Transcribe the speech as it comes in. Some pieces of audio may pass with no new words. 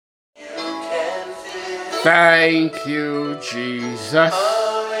Thank you, Jesus.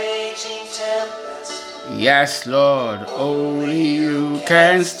 Yes, Lord, only you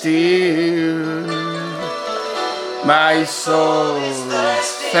can steal my soul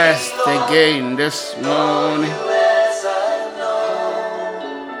thirst again this morning.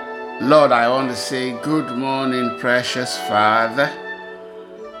 Lord, I want to say good morning, precious Father.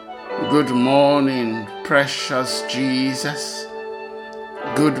 Good morning, precious Jesus.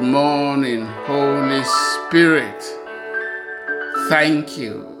 Good morning, Holy Spirit. Thank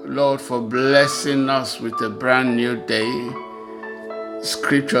you, Lord, for blessing us with a brand new day.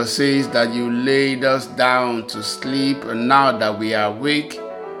 Scripture says that you laid us down to sleep, and now that we are awake,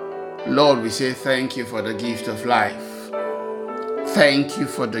 Lord, we say thank you for the gift of life. Thank you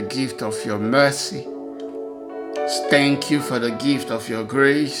for the gift of your mercy. Thank you for the gift of your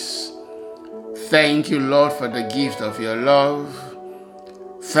grace. Thank you, Lord, for the gift of your love.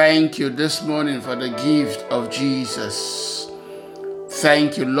 Thank you this morning for the gift of Jesus.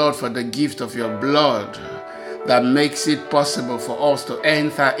 Thank you, Lord, for the gift of your blood that makes it possible for us to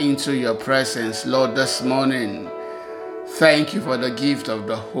enter into your presence, Lord, this morning. Thank you for the gift of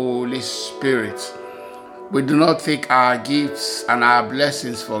the Holy Spirit. We do not take our gifts and our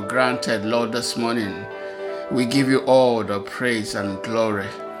blessings for granted, Lord, this morning. We give you all the praise and glory.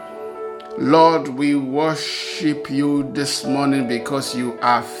 Lord, we worship you this morning because you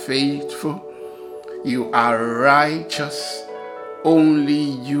are faithful. You are righteous. Only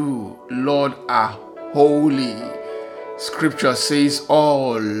you, Lord, are holy. Scripture says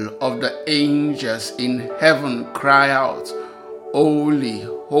all of the angels in heaven cry out, holy,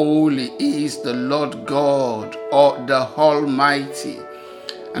 holy is the Lord God, the Almighty.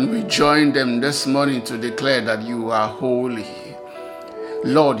 And we join them this morning to declare that you are holy.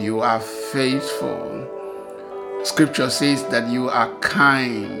 Lord, you are faithful. Scripture says that you are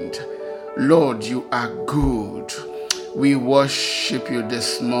kind. Lord, you are good. We worship you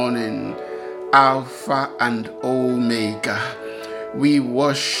this morning, Alpha and Omega. We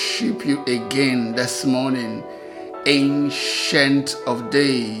worship you again this morning, Ancient of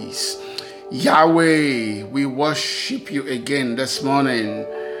Days. Yahweh, we worship you again this morning.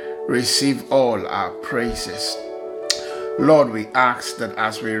 Receive all our praises. Lord, we ask that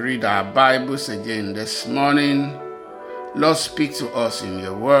as we read our Bibles again this morning, Lord, speak to us in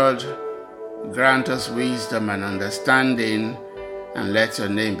your word. Grant us wisdom and understanding, and let your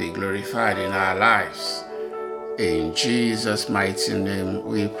name be glorified in our lives. In Jesus' mighty name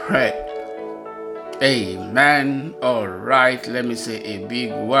we pray. Amen. All right, let me say a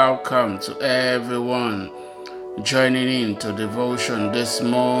big welcome to everyone joining in to devotion this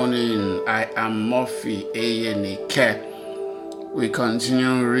morning. I am Murphy Ayenike. We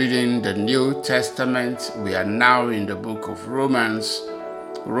continue reading the New Testament. We are now in the book of Romans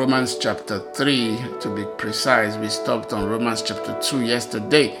chapter 3 to be precise. We stopped on Romans chapter 2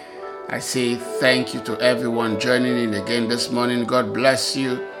 yesterday. I say thank you to everyone joining in again this morning. God bless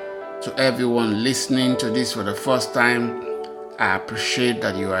you. To everyone listening to this for the first time, I appreciate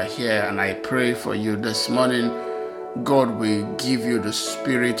that you are here, and I pray for you this morning. God will give you the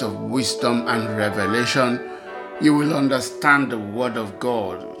spirit of wisdom and revelation. You will understand the word of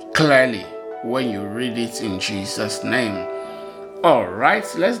God clearly when you read it in Jesus' name. All right,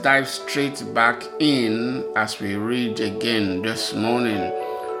 let's dive straight back in as we read again this morning.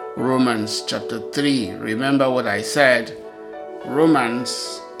 Romans chapter 3. Remember what I said.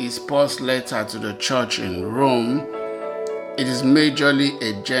 Romans is Paul's letter to the church in Rome. It is majorly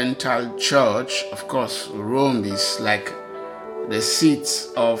a Gentile church. Of course, Rome is like the seat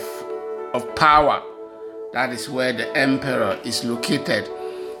of power. That is where the emperor is located.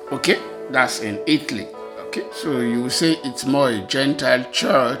 Okay, that's in Italy. Okay, so you say it's more a Gentile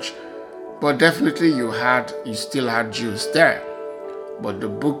church, but definitely you still had Jews there. But the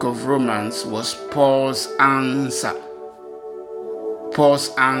book of Romans was Paul's answer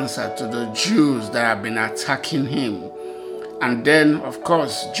to the Jews that have been attacking him. And then, of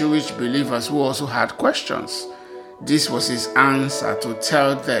course, Jewish believers who also had questions. This was his answer to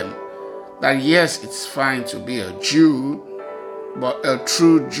tell them that yes, it's fine to be a Jew, but a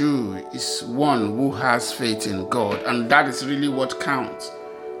true Jew is one who has faith in God. And that is really what counts.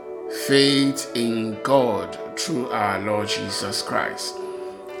 Faith in God through our Lord Jesus Christ.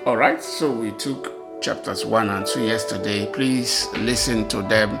 All right, so we took chapters 1 and 2 yesterday. Please listen to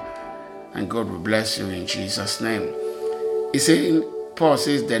them, and God will bless you in Jesus' name. Paul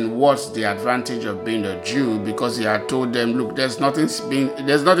says, then what's the advantage of being a Jew? Because he had told them, look, there's nothing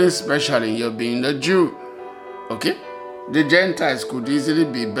special in you being a Jew. Okay? The Gentiles could easily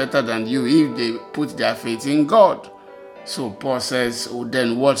be better than you if they put their faith in God. So Paul says,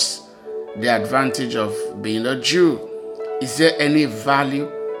 then what's the advantage of being a Jew. Is there any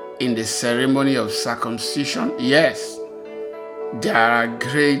value in the ceremony of circumcision? Yes. There are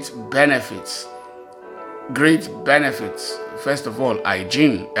great benefits. Great benefits. First of all,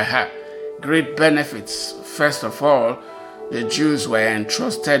 hygiene. Great benefits. First of all, the Jews were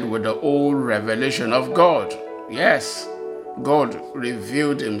entrusted with the whole revelation of God. Yes, God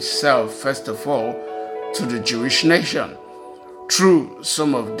revealed himself, first of all, to the Jewish nation. True,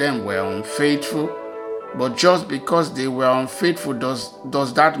 some of them were unfaithful, but just because they were unfaithful,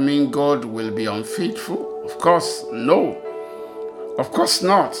 does that mean God will be unfaithful? Of course, no. Of course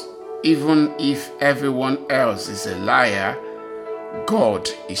not. Even if everyone else is a liar, God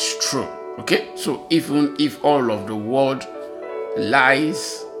is true. Okay? So even if all of the world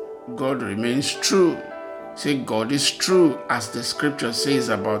lies, God remains true. Say God is true, as the scripture says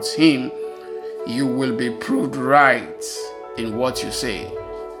about him. You will be proved right in what you say.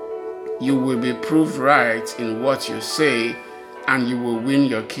 You will be proved right in what you say, and you will win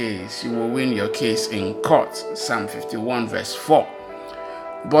your case. You will win your case in court. Psalm 51 verse 4.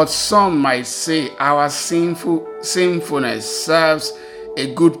 But some might say our sinfulness serves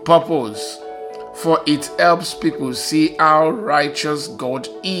a good purpose, for it helps people see how righteous God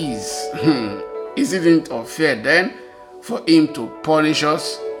is. Isn't it unfair then for him to punish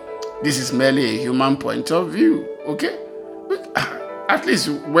us? This is merely a human point of view, okay? At least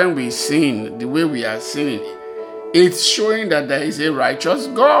when we sin, the way we are sinning, it's showing that there is a righteous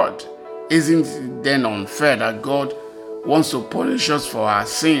God. Isn't it then unfair that God wants to punish us for our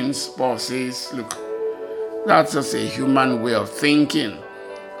sins? Paul says, look, that's just a human way of thinking.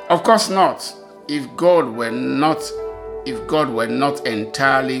 Of course not. If God were not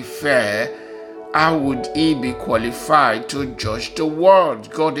entirely fair, how would he be qualified to judge the world?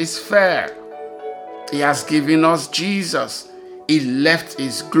 God is fair. He has given us Jesus. He left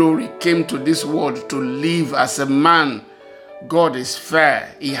his glory, came to this world to live as a man. God is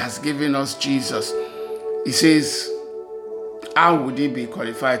fair. He has given us Jesus. He says, how would he be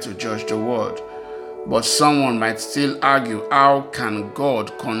qualified to judge the world? But someone might still argue, how can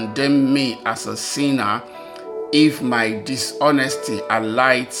God condemn me as a sinner if my dishonesty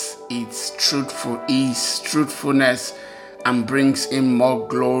alights its truthfulness and brings him more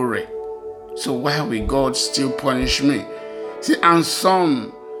glory? So why will God still punish me? See, and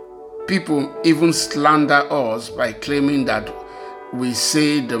some people even slander us by claiming that we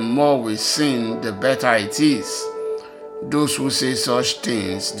say the more we sin, the better it is. Those who say such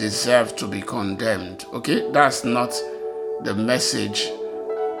things deserve to be condemned. Okay? That's not the message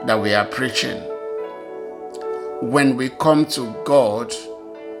that we are preaching. When we come to God,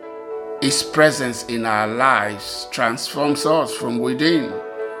 his presence in our lives transforms us from within.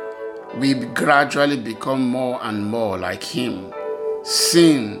 We gradually become more and more like him.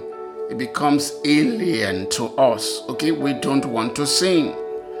 Sin, it becomes alien to us. Okay? We don't want to sin.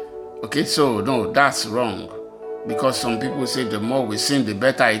 Okay? So, no, that's wrong. Because some people say the more we sin, the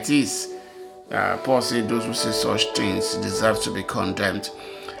better it is. Paul said those who say such things deserve to be condemned.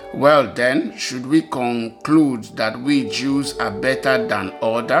 Well then, should we conclude that we Jews are better than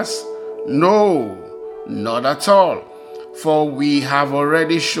others? No, not at all. For we have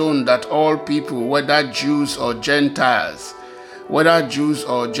already shown that all people, whether Jews or Gentiles or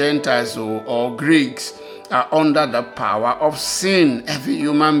Greeks, are under the power of sin. Every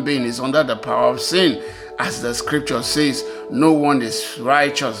human being is under the power of sin. As the scripture says, no one is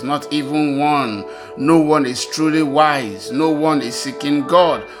righteous, not even one. No one is truly wise. No one is seeking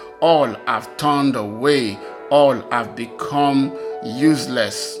God. All have turned away. All have become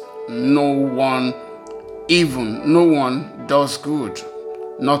useless. No one does good.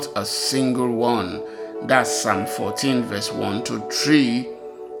 Not a single one. That's Psalm 14 verse 1 to 3.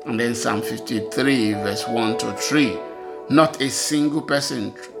 And then Psalm 53 verse 1 to 3. Not a single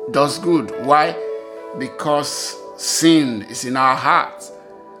person does good. Why? Because sin is in our hearts.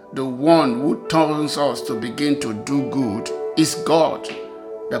 The one who turns us to begin to do good is God,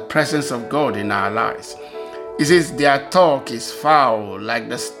 the presence of God in our lives. It says, their talk is foul, like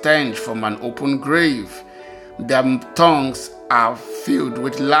the stench from an open grave. Their tongues are filled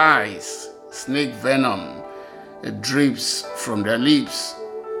with lies. Snake venom, it drips from their lips.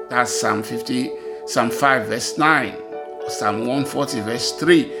 That's Psalm 5 verse 9, Psalm 140 verse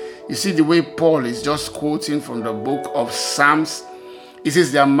 3. You see the way Paul is just quoting from the book of Psalms. He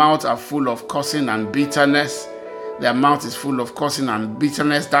says their mouths are full of cursing and bitterness. Their mouth is full of cursing and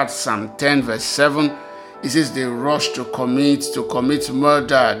bitterness. That's Psalm 10 verse 7. He says they rush to commit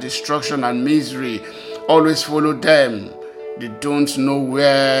murder, destruction and misery. Always follow them. They don't know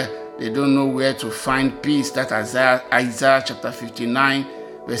where to find peace. That's Isaiah chapter 59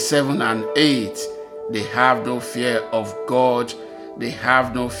 verse 7 and 8. They have no fear of God. They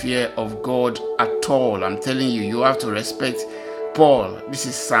have no fear of God at all. I'm telling you, you have to respect Paul. This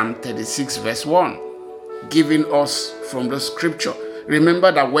is Psalm 36 verse 1, giving us from the scripture.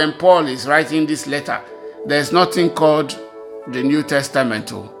 Remember that when Paul is writing this letter, there's nothing called the New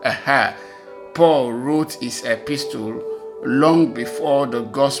Testament. Paul wrote his epistle long before the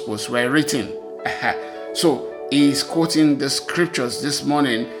Gospels were written. So he is quoting the scriptures this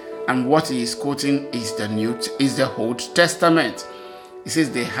morning, and what he is quoting is the Old Testament. He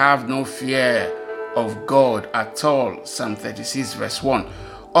says they have no fear of God at all. Psalm 36 verse 1.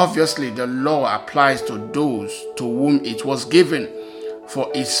 Obviously, the law applies to those to whom it was given.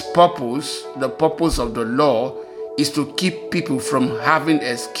 For its purpose, the purpose of the law is to keep people from having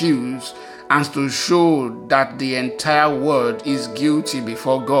excuse and to show that the entire world is guilty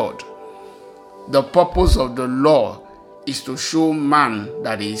before God. The purpose of the law is to show man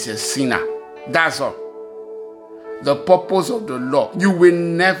that he is a sinner. That's all. The purpose of the law. You will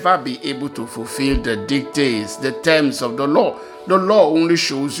never be able to fulfill the dictates, the terms of the law. The law only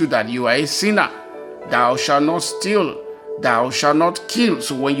shows you that you are a sinner. Thou shalt not steal. Thou shalt not kill.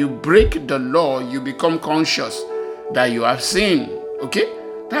 So when you break the law, you become conscious that you have sinned. Okay?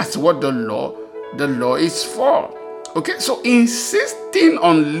 That's what the law is for. Okay? So insisting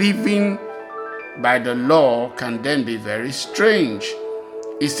on living by the law can then be very strange.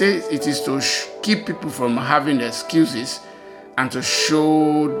 It says it is to keep people from having excuses and to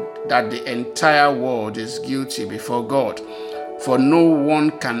show that the entire world is guilty before God. For no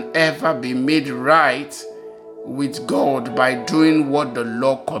one can ever be made right with God by doing what the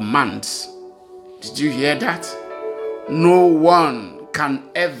law commands. Did you hear that? No one can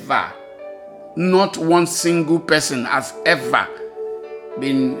ever, not one single person has ever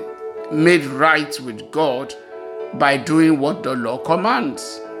been made right with God by doing what the law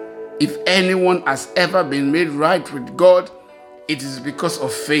commands. If anyone has ever been made right with God, it is because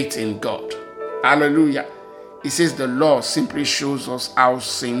of faith in God. Hallelujah. It says the law simply shows us how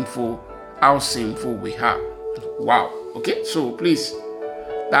sinful we are. Wow. Okay, so please,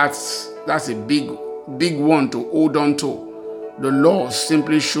 that's a big one to hold on to. The law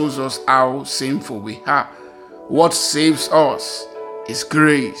simply shows us how sinful we are. What saves us is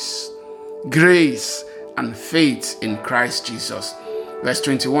grace and faith in Christ Jesus. Verse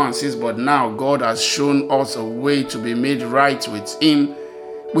 21 says, but now God has shown us a way to be made right with him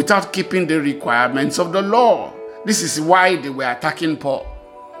without keeping the requirements of the law. This is why they were attacking Paul.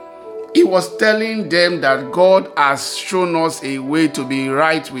 He was telling them that God has shown us a way to be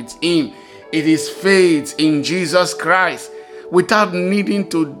right with him. It is faith in Jesus Christ without needing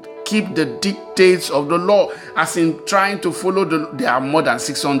to keep the dictates of the law, as in trying to follow there are more than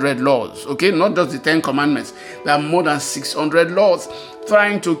 600 laws, okay? Not just the 10 commandments. There are more than 600 laws.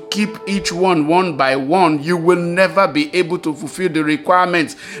 Trying to keep each one by one, you will never be able to fulfill the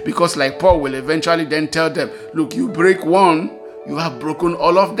requirements, because like Paul will eventually then tell them, look, you break one, you have broken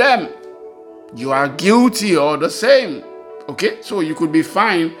all of them. You are guilty all the same. Okay? So you could be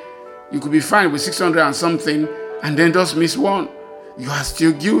fine. You could be fine with 600 and something and then just miss one. You are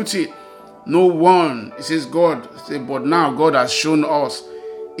still guilty. No one. It says God. But now God has shown us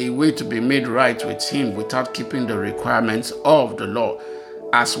a way to be made right with him without keeping the requirements of the law,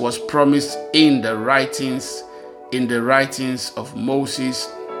 as was promised in the writings of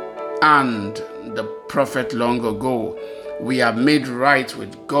Moses and the prophet long ago. We are made right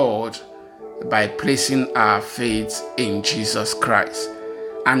with God by placing our faith in Jesus Christ.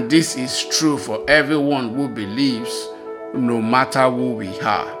 And this is true for everyone who believes, no matter who we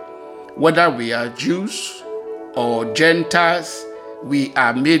are. Whether we are Jews or Gentiles, we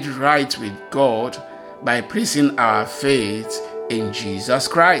are made right with God by placing our faith in Jesus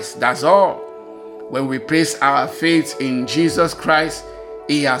Christ. That's all. When we place our faith in Jesus Christ,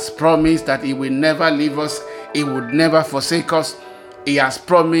 he has promised that he will never leave us. He would never forsake us. He has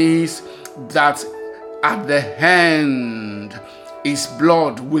promised that at the end, his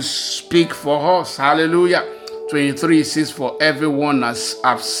blood will speak for us. Hallelujah. 23 says, for everyone has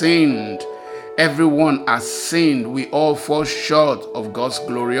sinned. Everyone has sinned. We all fall short of God's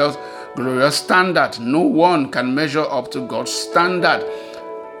glorious standard. No one can measure up to God's standard.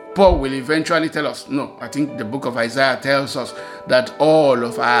 Paul will eventually tell us, no, I think the book of Isaiah tells us that all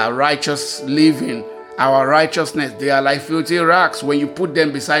of our righteous living, our righteousness, they are like filthy rags when you put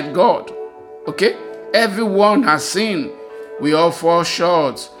them beside God. Okay? Everyone has sinned. We all fall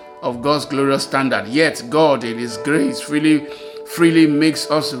short of God's glorious standard. Yet God, in his grace, freely makes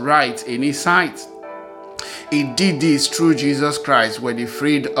us right in his sight. He did this through Jesus Christ when he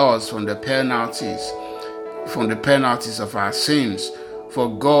freed us from the penalties of our sins. For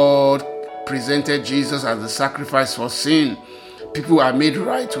God presented Jesus as the sacrifice for sin. People are made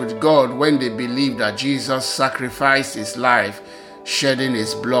right with God when they believe that Jesus sacrificed his life, shedding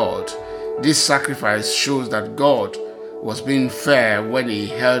his blood. This sacrifice shows that God was being fair when he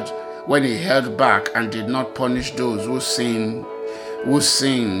held back and did not punish those who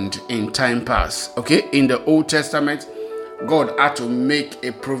sinned in time past. Okay, in the Old Testament, God had to make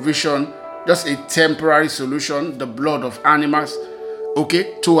a provision, just a temporary solution, the blood of animals,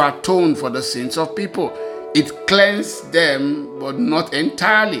 okay, to atone for the sins of people. It cleansed them, but not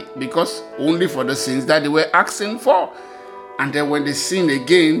entirely, because only for the sins that they were asking for. And then when they sin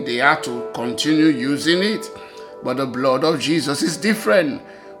again, they had to continue using it. But the blood of Jesus is different.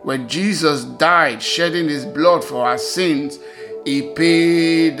 When Jesus died, shedding his blood for our sins, he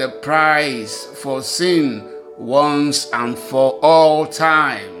paid the price for sin once and for all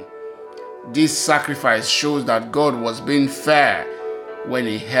time. This sacrifice shows that God was being fair when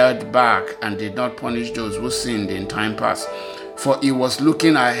he held back and did not punish those who sinned in time past. For he was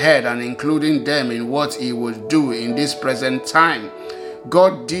looking ahead and including them in what he would do in this present time.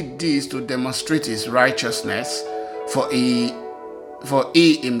 God did this to demonstrate his righteousness, for he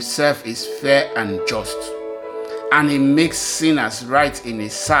himself is fair and just. And he makes sinners right in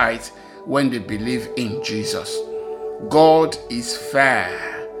his sight when they believe in Jesus. God is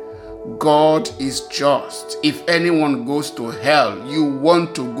fair. God is just. If anyone goes to hell, you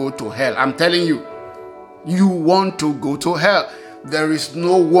want to go to hell. I'm telling you, you want to go to hell. There is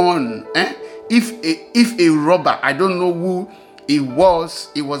no one. If a robber, I don't know who he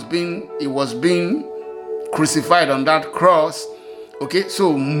was being crucified on that cross. Okay,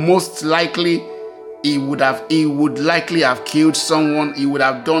 so most likely he would likely have killed someone. He would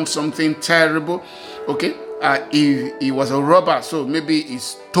have done something terrible. Okay, he was a robber, so maybe he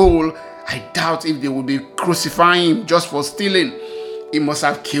stole. I doubt if they would be crucifying him just for stealing. He must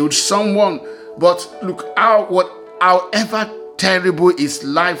have killed someone. But look, however terrible his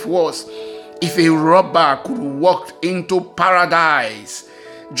life was, if a robber could walk into paradise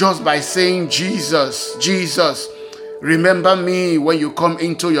just by saying, Jesus, Jesus, remember me when you come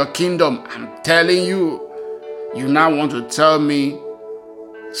into your kingdom. I'm telling you, you now want to tell me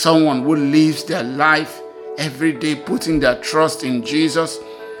someone who lives their life every day putting their trust in Jesus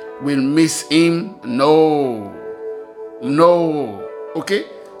will miss him? No. Okay,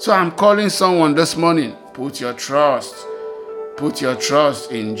 so I'm calling someone this morning. Put your trust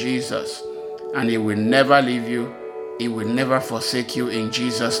in Jesus, and he will never leave you. He will never forsake you in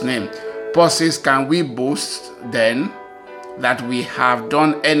Jesus' name. Paul says, can we boast then that we have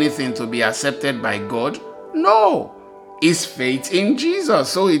done anything to be accepted by God? No. It's faith in Jesus.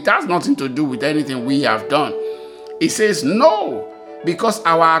 So it has nothing to do with anything we have done. He says no, because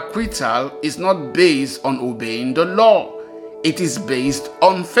our acquittal is not based on obeying the law. It is based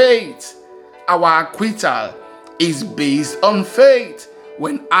on faith. Our acquittal is based on faith.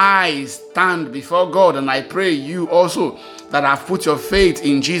 When I stand before God, and I pray you also that have put your faith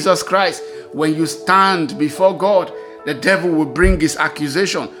in Jesus Christ, when you stand before God, the devil will bring his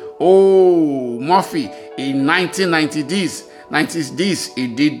accusation. Oh, Murphy, in 1990 this, he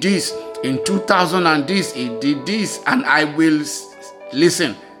did this. In 2000 and this, he did this. And I will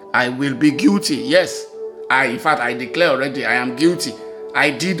be guilty. Yes, in fact, I declare already I am guilty.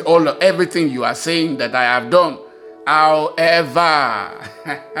 I did everything you are saying that I have done. However,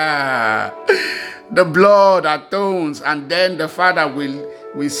 the blood atones, and then the Father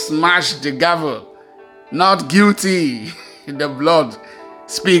will smash the gavel. Not guilty. The blood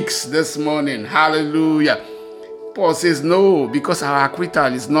speaks this morning. Hallelujah. Paul says no, because our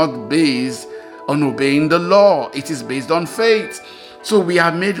acquittal is not based on obeying the law. It is based on faith. So we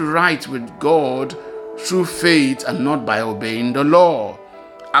are made right with God through faith and not by obeying the law.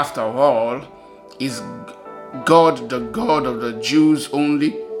 After all, is God the God of the Jews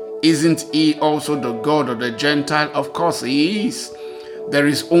only? Isn't he also the God of the Gentile? Of course he is. There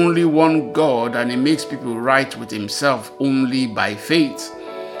is only one God, and he makes people right with himself only by faith,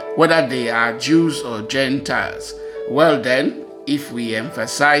 whether they are Jews or Gentiles. Well then, if we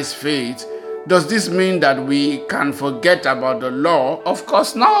emphasize faith, does this mean that we can forget about the law? Of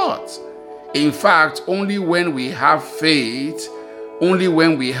course not. In fact, only when we have faith do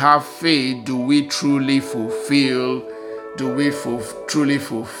we truly fulfill the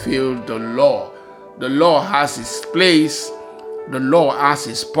law. The law has its place. The law has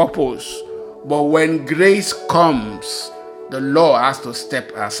its purpose. But when grace comes, the law has to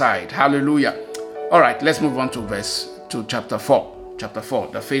step aside. Hallelujah. All right, let's move on to chapter 4. Chapter 4,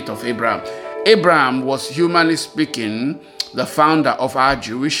 the faith of Abraham. Abraham was, humanly speaking, the founder of our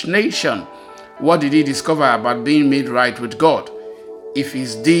Jewish nation. What did he discover about being made right with God? if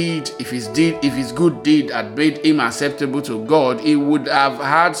his good deed had made him acceptable to God, he would have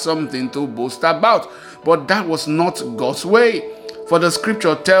had something to boast about. But that was not God's way. For the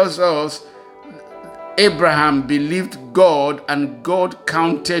scripture tells us Abraham believed God, and God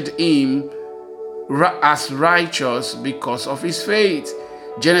counted him as righteous because of his faith.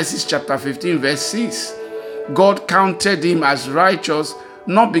 Genesis chapter 15 verse 6. God counted him as righteous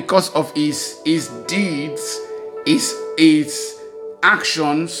not because of his deeds, his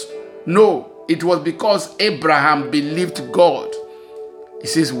actions. No, it was because Abraham believed God. It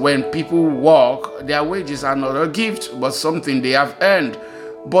says when people work, their wages are not a gift, but something they have earned.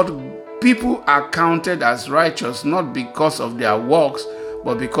 But people are counted as righteous not because of their works,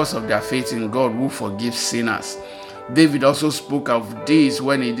 but because of their faith in God who forgives sinners. David also spoke of this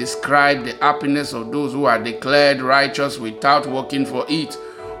when he described the happiness of those who are declared righteous without working for it.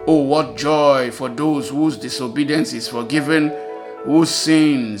 Oh, what joy for those whose disobedience is forgiven, whose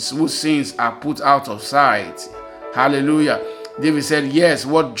sins are put out of sight. Hallelujah. David said, yes,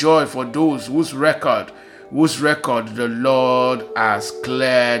 what joy for those whose record the Lord has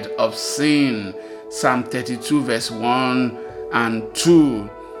cleared of sin. Psalm 32 verse 1 and 2.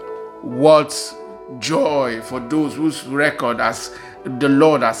 What joy for those whose record as the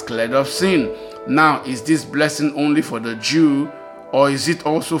Lord has cleared of sin. Now, is this blessing only for the Jew, or is it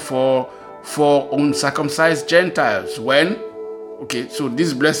also for uncircumcised Gentiles? When? Okay, so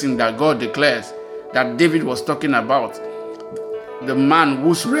this blessing that God declares, that David was talking about, the man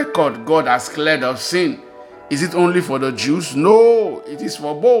whose record God has cleared of sin, is it only for the Jews? No, it is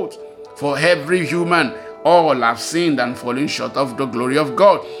for both. For every human, all have sinned and fallen short of the glory of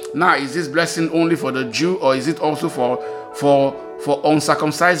God. Now, is this blessing only for the Jew, or is it also for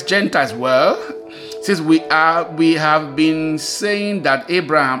uncircumcised Gentiles? Well, since we have been saying that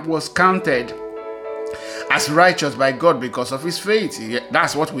Abraham was counted as righteous by God because of his faith.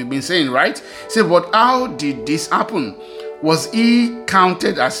 That's what we've been saying, right? See, but how did this happen? Was he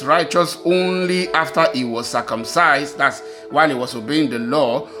counted as righteous only after he was circumcised? That's while he was obeying the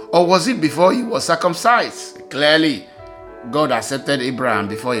law. Or was it before he was circumcised? Clearly, God accepted Abraham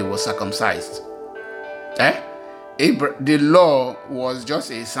before he was circumcised. The law was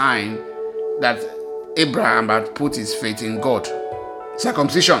just a sign that Abraham had put his faith in God.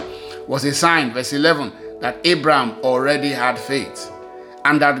 Circumcision was a sign, verse 11, that Abraham already had faith,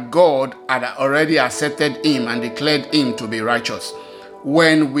 and that God had already accepted him and declared him to be righteous.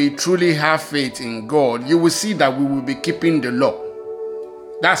 When we truly have faith in God, you will see that we will be keeping the law.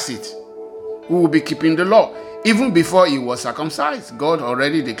 That's it. We will be keeping the law. Even before he was circumcised, God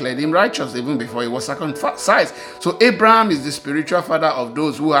already declared him righteous, even before he was circumcised. So Abraham is the spiritual father of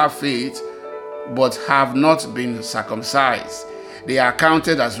those who have faith, but have not been circumcised. They are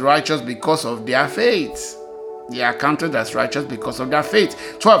counted as righteous because of their faith. They are counted as righteous because of their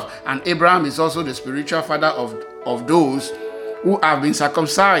faith. 12. And Abraham is also the spiritual father of those who have been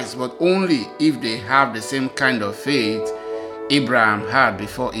circumcised, but only if they have the same kind of faith Abraham had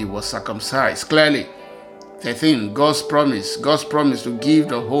before he was circumcised. Clearly, 13. God's promise to give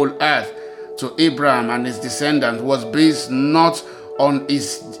the whole earth to Abraham and his descendants was based not on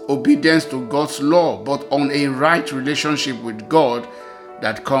his obedience to God's law, but on a right relationship with God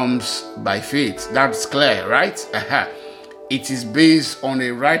that comes by faith. That's clear, right? It is based on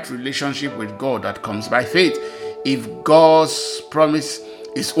a right relationship with God that comes by faith. If God's promise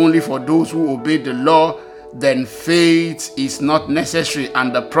is only for those who obey the law, then faith is not necessary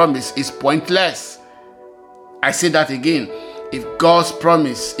and the promise is pointless. I say that again. If God's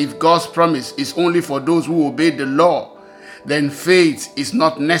promise is only for those who obey the law, then faith is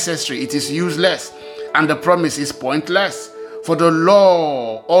not necessary. It is useless and the promise is pointless. For the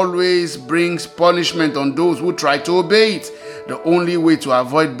law always brings punishment on those who try to obey it. The only way to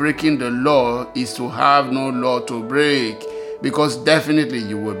avoid breaking the law is to have no law to break, because definitely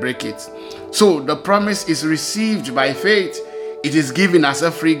you will break it. So the promise is received by faith. It is given as a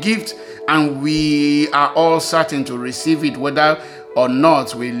free gift, and we are all certain to receive it whether or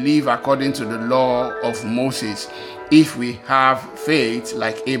not we live according to the law of Moses, if we have faith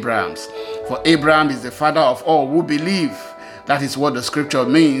like Abraham's. For Abraham is the father of all who believe. That is what the scripture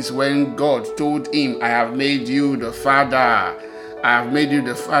means when God told him, I have made you the father. I have made you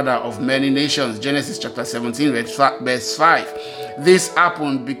the father of many nations. Genesis chapter 17, verse 5. This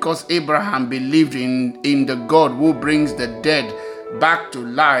happened because Abraham believed in the God who brings the dead back to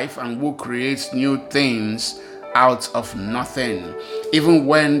life and who creates new things out of nothing. Even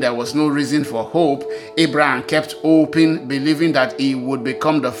when there was no reason for hope, Abraham kept hoping, believing that he would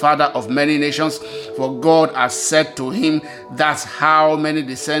become the father of many nations. For God has said to him, that's how many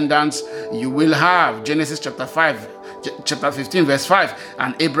descendants you will have. Genesis chapter 5, chapter 15, verse 5.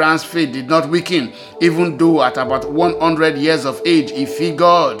 And Abraham's faith did not weaken, even though at about 100 years of age he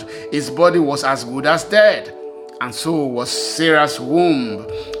figured his body was as good as dead. And so was Sarah's womb.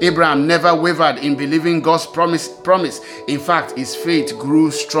 Abraham never wavered in believing God's promise. In fact, his faith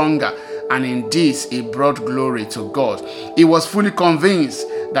grew stronger, and in this he brought glory to God. He was fully convinced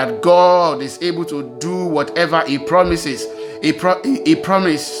that God is able to do whatever he promises. God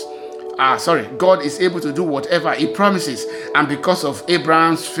is able to do whatever he promises. And because of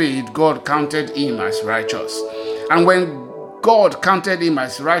Abraham's faith, God counted him as righteous. And when God counted him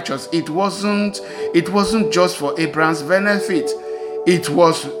as righteous, it wasn't just for Abraham's benefit. It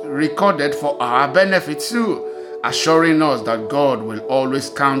was recorded for our benefit too, assuring us that God will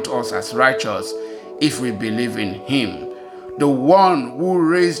always count us as righteous if we believe in him. The one who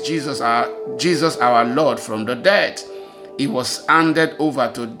raised Jesus our Lord from the dead. He was handed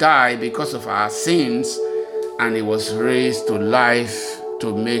over to die because of our sins, and he was raised to life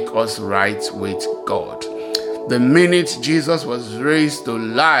to make us right with God. The minute Jesus was raised to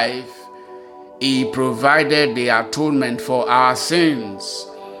life, he provided the atonement for our sins.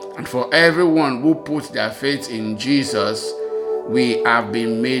 And for everyone who puts their faith in Jesus, we have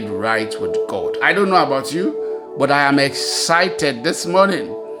been made right with God. I don't know about you, but I am excited this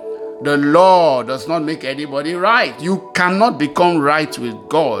morning. The law does not make anybody right. You cannot become right with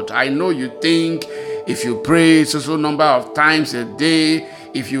God. I know you think if you pray so number of times a day,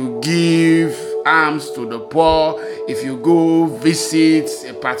 if you give alms to the poor, if you go visit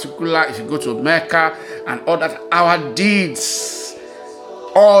if you go to Mecca and all that, our deeds,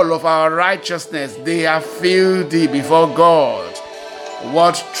 all of our righteousness, they are filthy before God.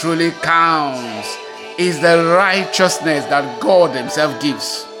 What truly counts is the righteousness that God himself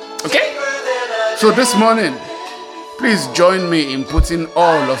gives. Okay? So this morning, please join me in putting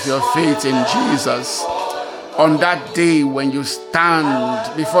all of your faith in Jesus. On that day when you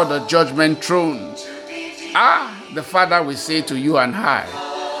stand before the judgment throne, the Father will say to you and I,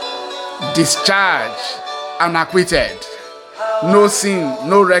 discharged and acquitted. No sin,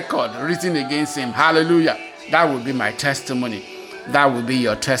 no record written against him. Hallelujah. That will be my testimony. That will be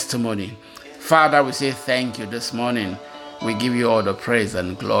your testimony. Father, we say thank you this morning. We give you all the praise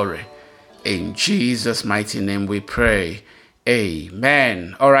and glory. In Jesus' mighty name we pray.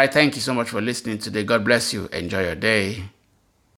 Amen. All right. Thank you so much for listening today. God bless you. Enjoy your day.